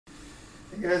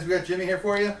guys, we got Jimmy here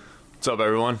for you. What's up,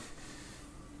 everyone?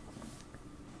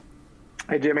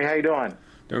 Hey, Jimmy, how you doing?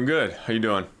 Doing good. How you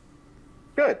doing?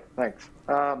 Good, thanks.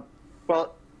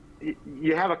 Well,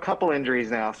 you have a couple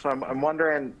injuries now, so I'm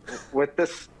wondering, with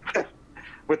this,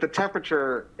 with the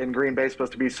temperature in Green Bay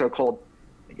supposed to be so cold,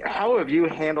 how have you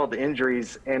handled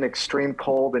injuries in extreme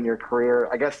cold in your career?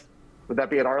 I guess, would that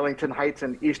be at Arlington Heights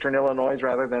in Eastern Illinois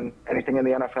rather than anything in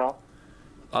the NFL?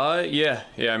 Yeah.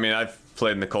 I mean, I've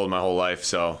played in the cold my whole life,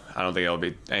 so I don't think it'll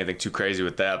be anything too crazy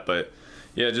with that. But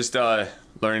yeah, just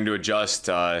learning to adjust,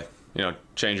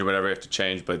 changing whatever you have to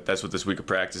change. But that's what this week of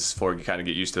practice is for. You kind of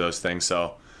get used to those things.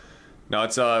 So no,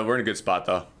 it's we're in a good spot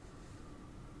though.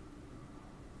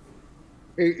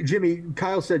 Hey, Jimmy,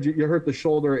 Kyle said you hurt the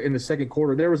shoulder in the second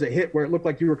quarter. There was a hit where it looked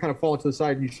like you were kind of falling to the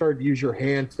side, and you started to use your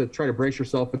hand to try to brace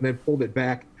yourself and then pulled it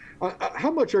back. How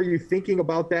much are you thinking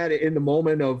about that in the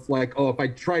moment of like, oh, if I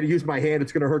try to use my hand,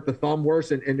 it's going to hurt the thumb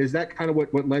worse? And is that kind of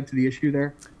what led to the issue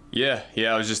there? Yeah.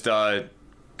 I was just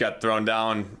got thrown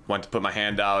down, went to put my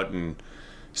hand out, and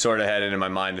sort of had it in my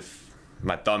mind if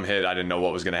my thumb hit, I didn't know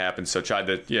what was going to happen. So tried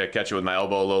to catch it with my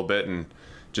elbow a little bit and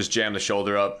just jam the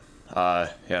shoulder up.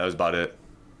 That was about it.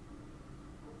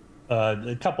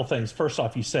 A couple things. First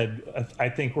off, you said, I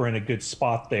think we're in a good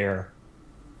spot there.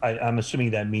 I'm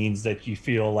assuming that means that you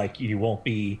feel like you won't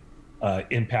be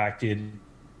impacted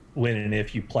when and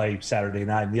if you play Saturday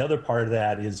night. And the other part of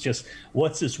that is just,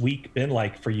 what's this week been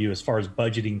like for you as far as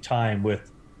budgeting time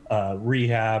with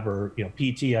rehab or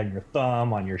PT on your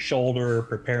thumb, on your shoulder,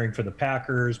 preparing for the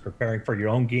Packers, preparing for your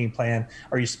own game plan?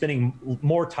 Are you spending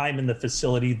more time in the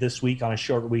facility this week on a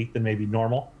short week than maybe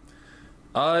normal?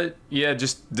 Yeah,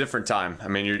 just different time. I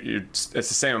mean, it's the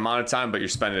same amount of time, but you're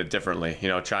spending it differently.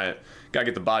 Gotta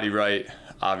get the body right.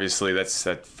 Obviously, that's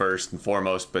at first and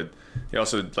foremost. But you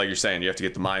also, like you're saying, you have to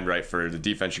get the mind right for the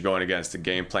defense you're going against, the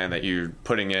game plan that you're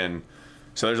putting in.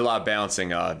 So there's a lot of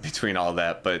balancing between all of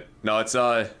that. But no, it's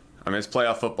it's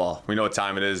playoff football. We know what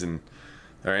time it is, and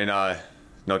there ain't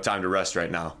no time to rest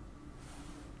right now.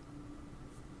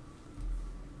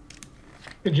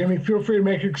 Hey, Jimmy, feel free to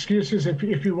make excuses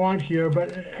if you want here,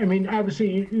 but I mean,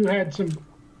 obviously you had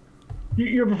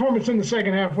your performance in the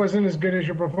second half wasn't as good as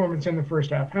your performance in the first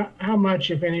half. How much,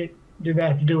 if any, did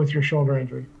that have to do with your shoulder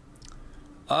injury?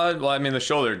 Well, I mean, the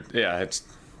shoulder, it's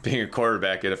being a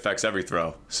quarterback, it affects every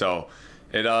throw. So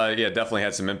it, definitely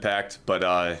had some impact.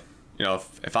 But,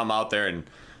 if I'm out there and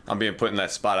I'm being put in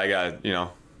that spot, I got to,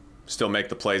 still make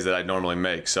the plays that I normally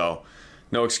make. So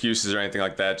no excuses or anything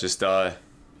like that. Just, the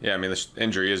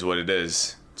injury is what it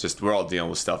is. Just we're all dealing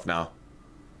with stuff now.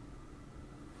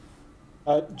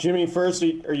 Jimmy, first,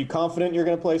 are you confident you're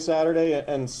going to play Saturday?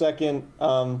 And second,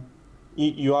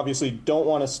 you obviously don't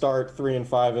want to start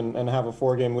 3-5 and have a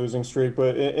 4-game losing streak,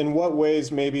 but in what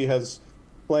ways maybe has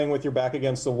playing with your back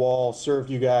against the wall served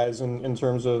you guys in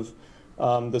terms of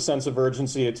the sense of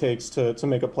urgency it takes to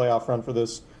make a playoff run for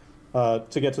this, to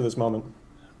get to this moment?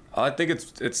 I think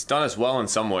it's done us well in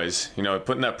some ways.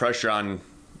 Putting that pressure on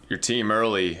your team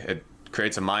early, it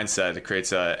creates a mindset. It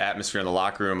creates an atmosphere in the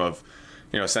locker room of,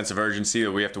 a sense of urgency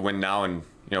that we have to win now, and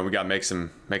we got to make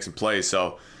some plays.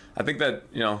 So I think that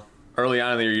early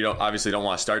on in the year, you obviously don't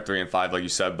want to start 3-5 like you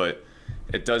said, but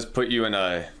it does put you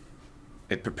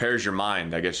it prepares your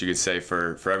mind, I guess you could say,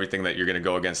 for everything that you're going to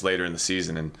go against later in the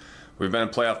season. And we've been in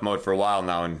playoff mode for a while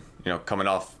now, and coming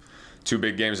off 2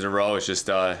 big games in a row, it's just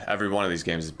every one of these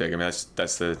games is big. I mean,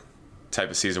 that's the type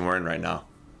of season we're in right now.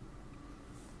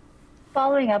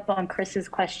 Following up on Chris's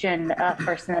question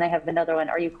first, and then I have another one.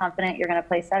 Are you confident you're going to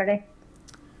play Saturday?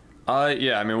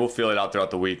 Yeah, I mean, we'll feel it out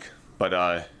throughout the week.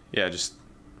 But, just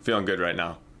feeling good right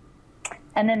now.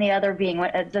 And then the other being,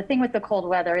 the thing with the cold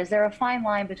weather, is there a fine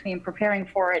line between preparing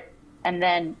for it and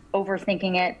then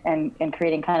overthinking it and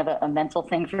creating kind of a mental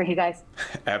thing for you guys?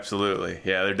 Absolutely.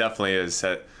 Yeah, there definitely is.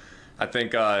 I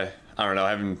think, I don't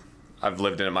know, I've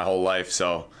lived in it my whole life,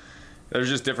 so there's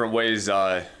just different ways.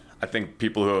 I think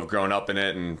people who have grown up in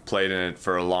it and played in it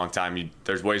for a long time,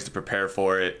 there's ways to prepare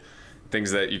for it,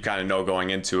 things that you kind of know going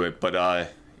into it. But, I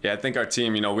think our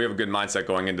team, we have a good mindset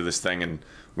going into this thing, and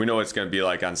we know what it's going to be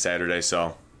like on Saturday,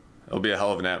 so it'll be a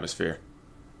hell of an atmosphere.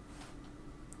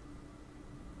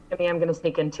 Jimmy, I'm going to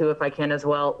sneak in 2 if I can as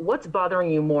well. What's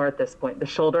bothering you more at this point, the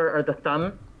shoulder or the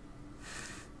thumb?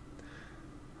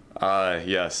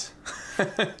 Yes.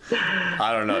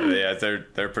 I don't know. Yeah,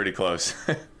 they're pretty close.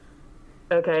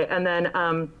 Okay, and then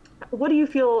what do you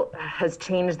feel has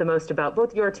changed the most about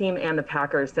both your team and the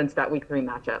Packers since that Week 3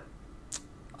 matchup?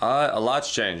 A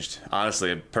lot's changed,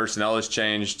 honestly. Personnel has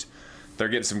changed. They're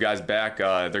getting some guys back.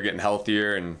 They're getting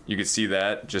healthier, and you can see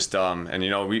that. Just and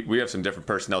we have some different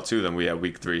personnel too than we had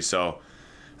Week 3. So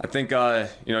I think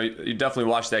you definitely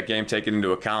watched that game, take it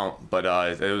into account, but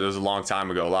it was a long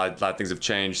time ago. A lot of things have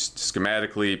changed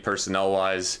schematically,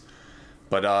 personnel-wise,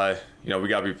 but we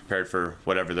got to be prepared for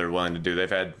whatever they're willing to do. They've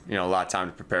had a lot of time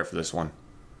to prepare for this one.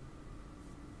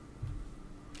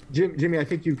 Jimmy, I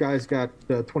think you guys got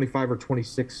 25 or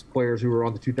 26 players who were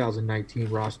on the 2019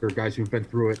 roster, guys who've been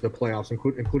through it, the playoffs,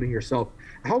 including yourself.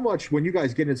 How much, when you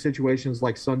guys get in situations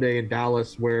like Sunday in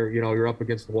Dallas, where you're up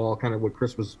against the wall, kind of what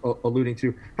Chris was alluding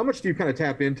to, how much do you kind of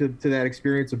tap into that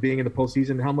experience of being in the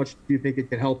postseason? How much do you think it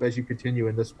can help as you continue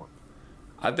in this one?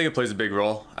 I think it plays a big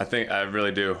role. I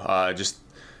really do. Just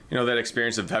that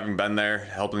experience of having been there,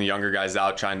 helping the younger guys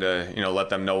out, trying to let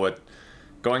them know what.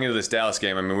 Going into this Dallas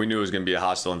game, I mean, we knew it was going to be a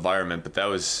hostile environment, but that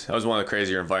was one of the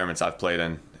crazier environments I've played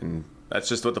in, and that's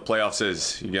just what the playoffs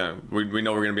is. We know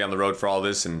we're going to be on the road for all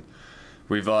this, and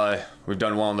we've done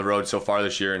well on the road so far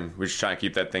this year, and we're just trying to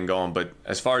keep that thing going. But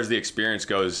as far as the experience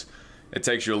goes, it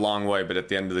takes you a long way. But at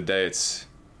the end of the day, it's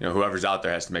whoever's out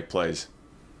there has to make plays.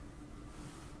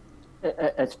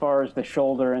 As far as the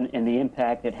shoulder and the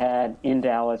impact it had in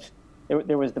Dallas.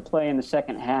 There was the play in the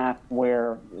second half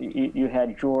where you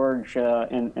had George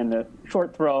in the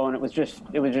short throw, and it was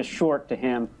just short to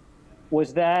him.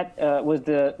 Was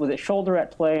it shoulder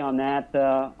at play on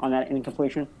that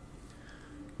incompletion?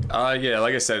 Yeah,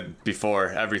 like I said before,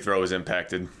 every throw is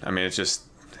impacted. I mean, it's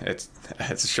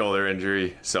a shoulder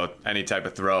injury, so any type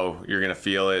of throw you're gonna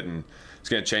feel it, and it's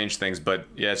gonna change things. But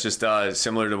yeah, it's just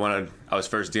similar to when I was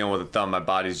first dealing with a thumb. My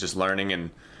body's just learning and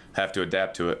have to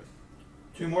adapt to it.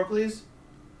 2 more, please.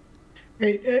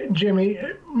 Hey, Jimmy,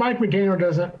 Mike McDaniel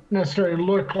doesn't necessarily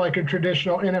look like a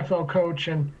traditional NFL coach.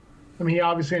 And I mean, he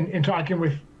obviously, in talking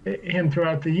with him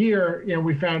throughout the year,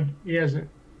 we found he has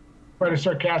quite a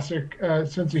sarcastic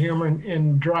sense of humor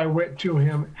and dry wit to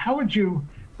him.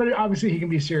 But obviously he can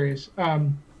be serious.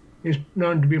 He's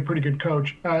known to be a pretty good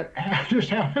coach. Just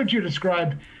how would you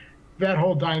describe that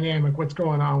whole dynamic? What's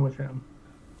going on with him?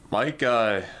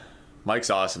 Mike's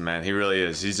awesome, man. He really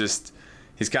is.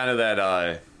 He's kind of that,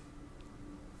 I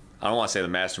don't want to say the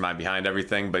mastermind behind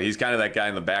everything, but he's kind of that guy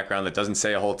in the background that doesn't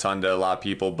say a whole ton to a lot of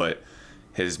people, but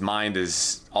his mind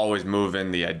is always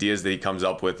moving. The ideas that he comes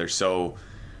up with are so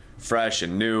fresh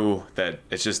and new that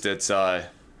it's a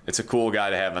cool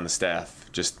guy to have on the staff.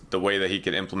 Just the way that he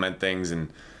can implement things,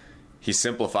 and he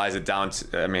simplifies it down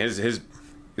to, I mean, he's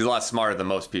a lot smarter than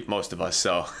most of us,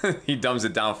 so he dumbs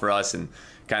it down for us and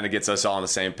kind of gets us all on the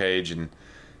same page, and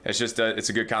it's just it's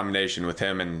a good combination with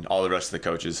him and all the rest of the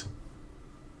coaches.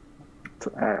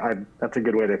 That's a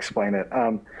good way to explain it.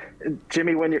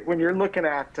 Jimmy, when you're looking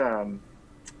at the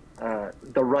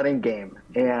running game,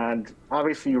 and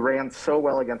obviously you ran so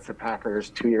well against the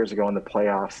Packers 2 years ago in the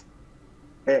playoffs,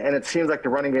 and it seems like the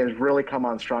running game has really come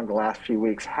on strong the last few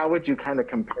weeks. How would you kind of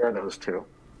compare those two?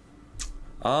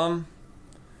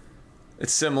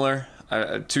 It's similar.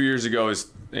 2 years ago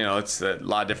it's a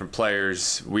lot of different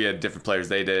players. We had different players.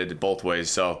 They did both ways.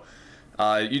 So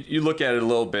you look at it a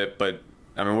little bit, but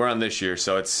I mean, we're on this year,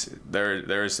 so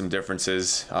there is some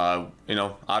differences.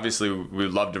 Obviously we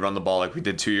would love to run the ball like we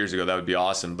did 2 years ago. That would be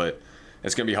awesome, but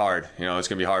it's gonna be hard. It's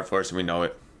gonna be hard for us, and we know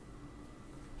it.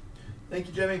 Thank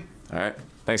you, Jimmy. All right,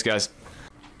 thanks, guys.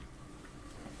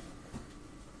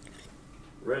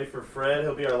 Ready for Fred?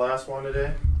 He'll be our last one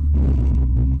today.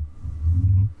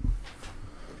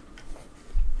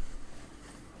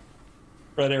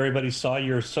 Fred, everybody saw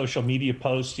your social media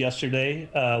post yesterday.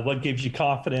 What gives you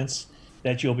confidence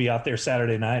that you'll be out there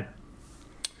Saturday night?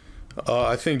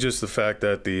 I think just the fact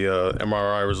that the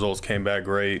MRI results came back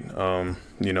great. It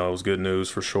was good news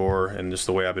for sure, and just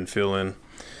the way I've been feeling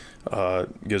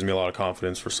gives me a lot of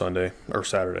confidence for Saturday.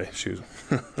 Excuse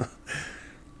me.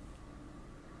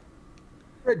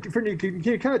 Can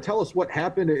you kind of tell us what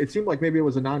happened? It seemed like maybe it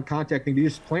was a non-contact thing. Did you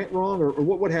just plant wrong, or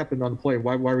what happened on the play?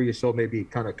 Why were you so maybe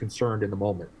kind of concerned in the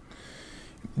moment?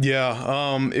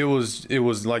 Yeah, it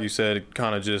was like you said,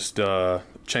 kind of just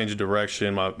change of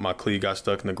direction. My cleat got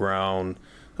stuck in the ground,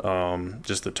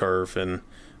 just the turf, and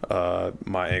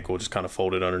my ankle just kind of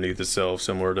folded underneath itself,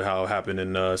 similar to how it happened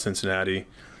in Cincinnati.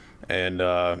 And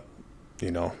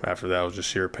after that, it was just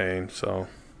sheer pain. So.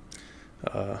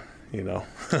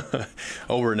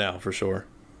 Over now for sure.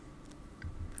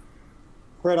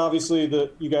 Fred, obviously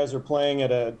you guys are playing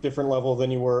at a different level than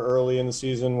you were early in the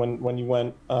season when you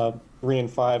went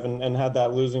 3-5 and had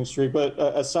that losing streak. But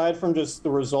aside from just the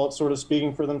results sort of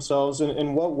speaking for themselves,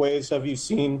 in what ways have you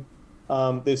seen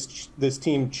this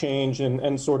team change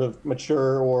and sort of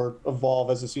mature or evolve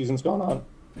as the season's gone on?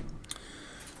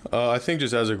 I think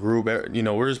just as a group,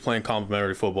 we're just playing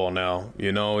complementary football now.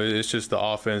 It's just the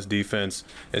offense, defense,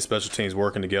 and special teams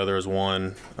working together as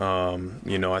one.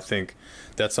 I think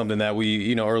that's something that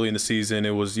we, early in the season,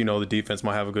 it was, the defense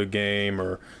might have a good game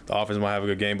or the offense might have a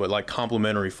good game, but like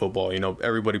complementary football,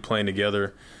 everybody playing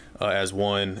together as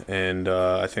one. And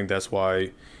I think that's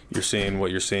why you're seeing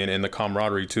what you're seeing, and the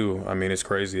camaraderie too. I mean, it's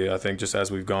crazy. I think just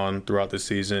as we've gone throughout the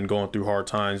season, going through hard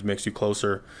times makes you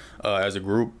closer as a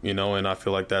group, and I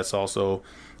feel like that's also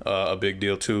a big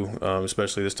deal too,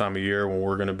 especially this time of year when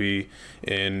we're going to be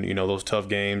in, those tough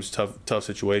games, tough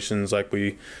situations like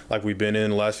we've been in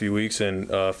the last few weeks, and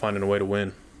finding a way to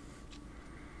win.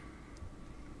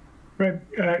 Right.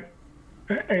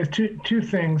 Two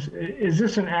things. Is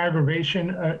this an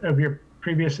aggravation of your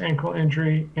previous ankle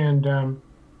injury? And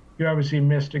you obviously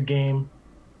missed a game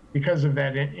because of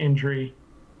that injury.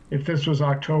 If this was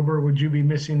October, would you be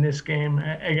missing this game?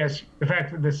 I guess the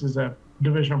fact that this is a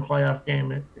divisional playoff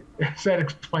game, does that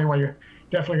explain why you're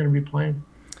definitely going to be playing?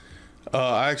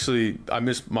 I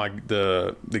missed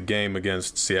the game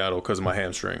against Seattle because of my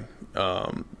hamstring.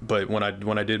 But when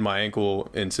I did my ankle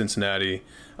in Cincinnati,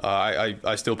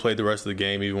 I still played the rest of the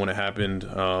game even when it happened.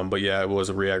 But yeah, it was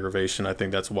a re-aggravation. I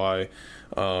think that's why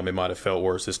it might have felt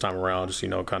worse this time around. Just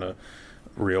kind of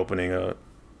reopening or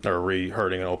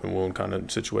re-hurting an open wound kind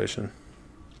of situation.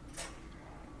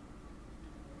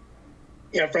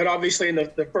 Yeah, Fred, obviously in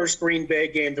the first Green Bay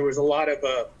game, there was a lot of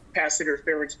pass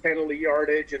interference penalty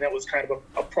yardage, and that was kind of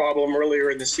a problem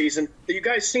earlier in the season that you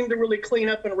guys seemed to really clean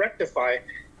up and rectify.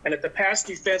 And at the pass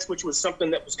defense, which was something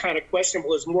that was kind of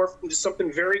questionable, is morphed into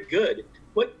something very good.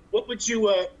 What would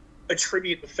you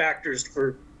attribute the factors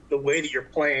for the way that you're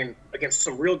playing against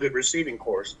some real good receiving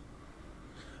cores?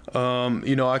 I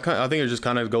think it just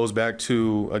kind of goes back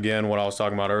to, again, what I was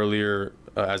talking about earlier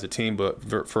as a team,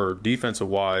 but for defensive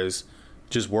wise,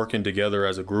 just working together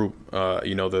as a group.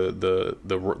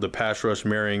 The pass rush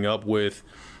marrying up with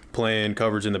playing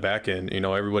coverage in the back end.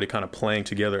 Everybody kind of playing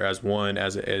together as one,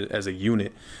 as a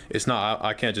unit. It's not.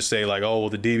 I can't just say like, oh, well,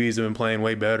 the DBs have been playing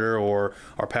way better, or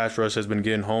our pass rush has been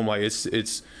getting home. Like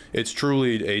it's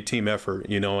truly a team effort.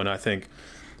 And I think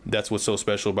that's what's so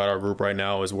special about our group right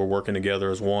now is we're working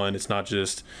together as one. It's not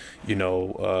just, Nick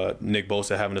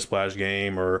Bosa having a splash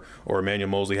game or Emmanuel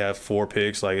Mosley have 4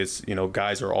 picks. Like it's,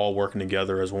 guys are all working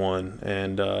together as one.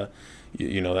 And,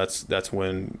 that's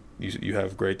when you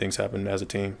have great things happen as a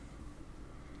team.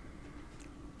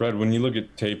 Fred, when you look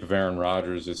at tape of Aaron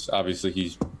Rodgers, it's obviously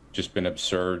he's just been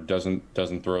absurd,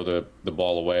 doesn't throw the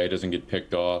ball away, doesn't get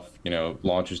picked off,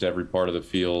 launches to every part of the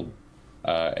field.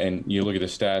 And you look at the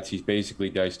stats, he's basically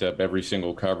diced up every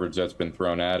single coverage that's been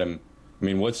thrown at him. I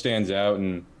mean, what stands out,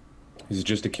 and is it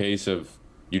just a case of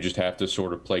you just have to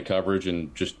sort of play coverage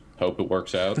and just hope it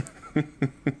works out?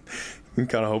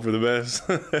 Kind of hope for the best.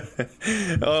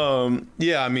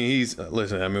 Yeah, I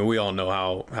mean, we all know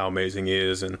how amazing he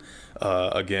is. And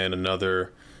again,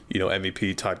 another,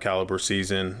 MVP type caliber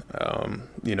season.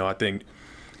 I think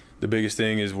the biggest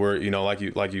thing is we're,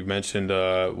 like you mentioned,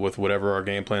 with whatever our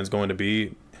game plan is going to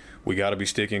be, we got to be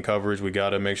sticking coverage. We got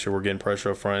to make sure we're getting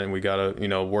pressure up front, and we got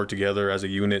to, work together as a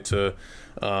unit to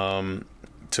kind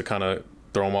of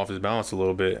throw him off his balance a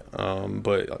little bit.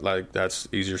 But like that's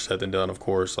easier said than done, of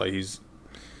course. Like he's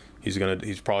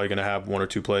probably gonna have 1 or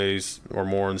 2 plays or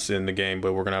more in the game,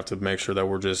 but we're gonna have to make sure that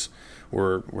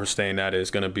we're staying at it.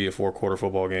 It's gonna be a 4-quarter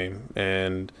football game,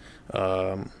 and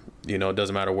it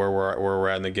doesn't matter where we're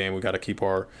at in the game. We got to keep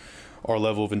our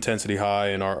level of intensity high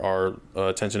and our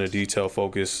attention to detail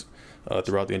focus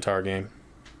throughout the entire game.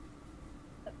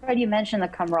 Fred, you mentioned the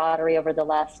camaraderie over the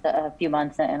last few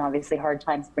months, and obviously hard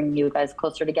times bringing you guys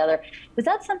closer together. Was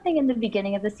that something in the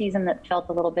beginning of the season that felt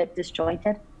a little bit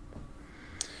disjointed?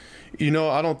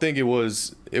 I don't think it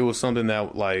was something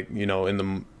that, like, in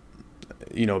the,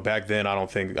 back then, I don't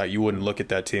think you wouldn't look at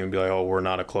that team and be like, oh, we're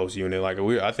not a close unit. Like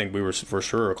I think we were for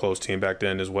sure a close team back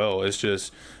then as well. It's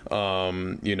just,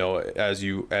 as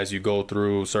you go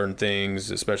through certain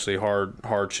things, especially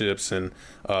hardships and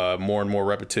more and more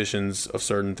repetitions of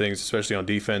certain things, especially on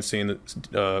defense, seeing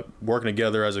working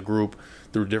together as a group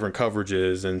through different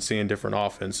coverages and seeing different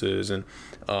offenses, and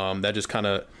that just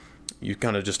you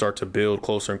just start to build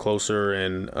closer and closer,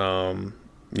 and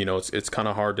it's kind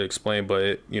of hard to explain,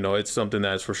 but it's something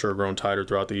that's for sure grown tighter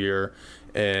throughout the year,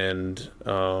 and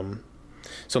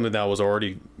something that was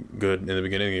already good in the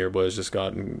beginning of the year, but it's just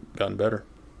gotten better.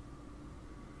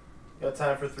 Got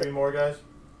time for 3 more, guys?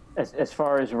 As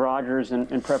far as Rodgers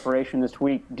and preparation this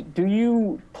week, do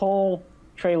you pull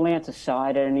Trey Lance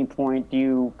aside at any point? Do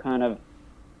you kind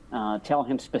of tell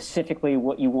him specifically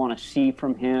what you want to see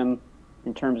from him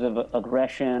in terms of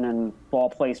aggression and ball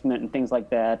placement and things like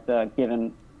that,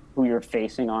 given who you're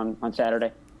facing on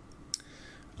Saturday?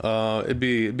 It'd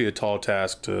be a tall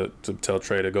task to tell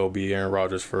Trey to go be Aaron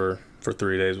Rodgers for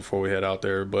 3 days before we head out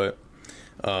there. But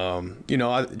you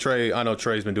know, I know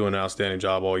Trey's been doing an outstanding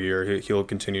job all year. He'll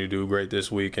continue to do great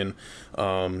this week. And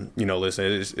you know, listen,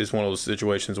 it's one of those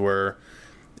situations where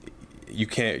you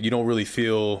don't really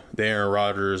feel the Aaron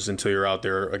Rodgers until you're out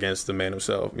there against the man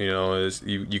himself. You know,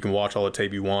 you can watch all the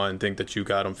tape you want and think that you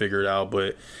got him figured out,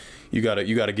 but you gotta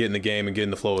get in the game and get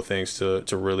in the flow of things to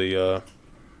really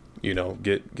you know,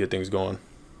 get things going.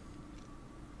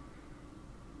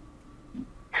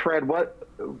 Fred, what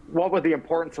would the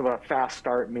importance of a fast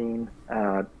start mean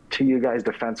to you guys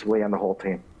defensively and the whole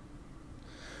team?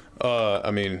 I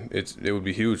mean, it would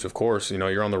be huge, of course. You know,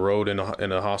 you're on the road in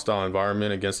a hostile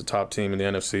environment against the top team in the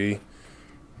NFC.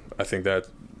 I think that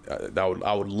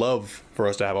I would love for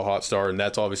us to have a hot start, and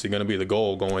that's obviously going to be the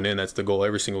goal going in. That's the goal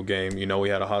every single game. You know, we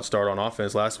had a hot start on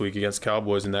offense last week against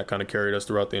Cowboys, and that kind of carried us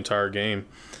throughout the entire game.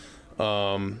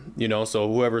 You know, so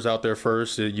whoever's out there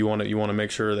first, you want to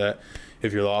make sure that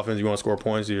if you're the offense, you want to score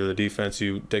points. If you're the defense,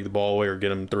 you take the ball away or get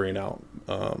them 3 and out.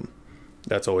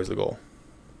 That's always the goal.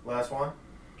 Last one.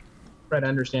 Fred, I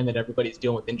understand that everybody's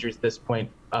dealing with injuries at this point.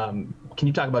 Can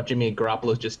you talk about Jimmy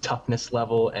Garoppolo's just toughness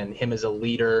level and him as a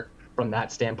leader from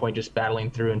that standpoint, just battling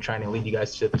through and trying to lead you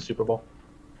guys to the Super Bowl?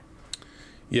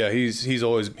 Yeah, he's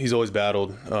always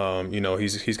battled. You know,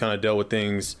 he's kind of dealt with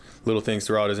little things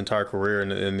throughout his entire career,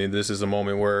 and this is a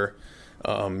moment where,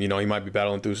 you know, he might be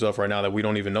battling through stuff right now that we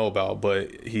don't even know about.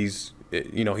 But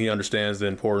you know, he understands the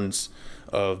importance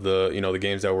of the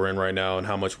games that we're in right now and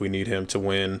how much we need him to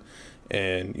win.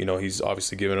 And you know, he's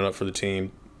obviously given it up for the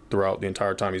team throughout the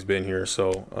entire time he's been here.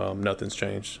 So nothing's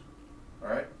changed. All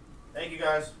right, thank you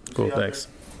guys. Cool, thanks.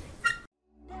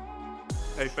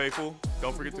 Hey faithful,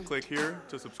 don't forget to click here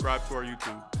to subscribe to our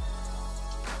YouTube.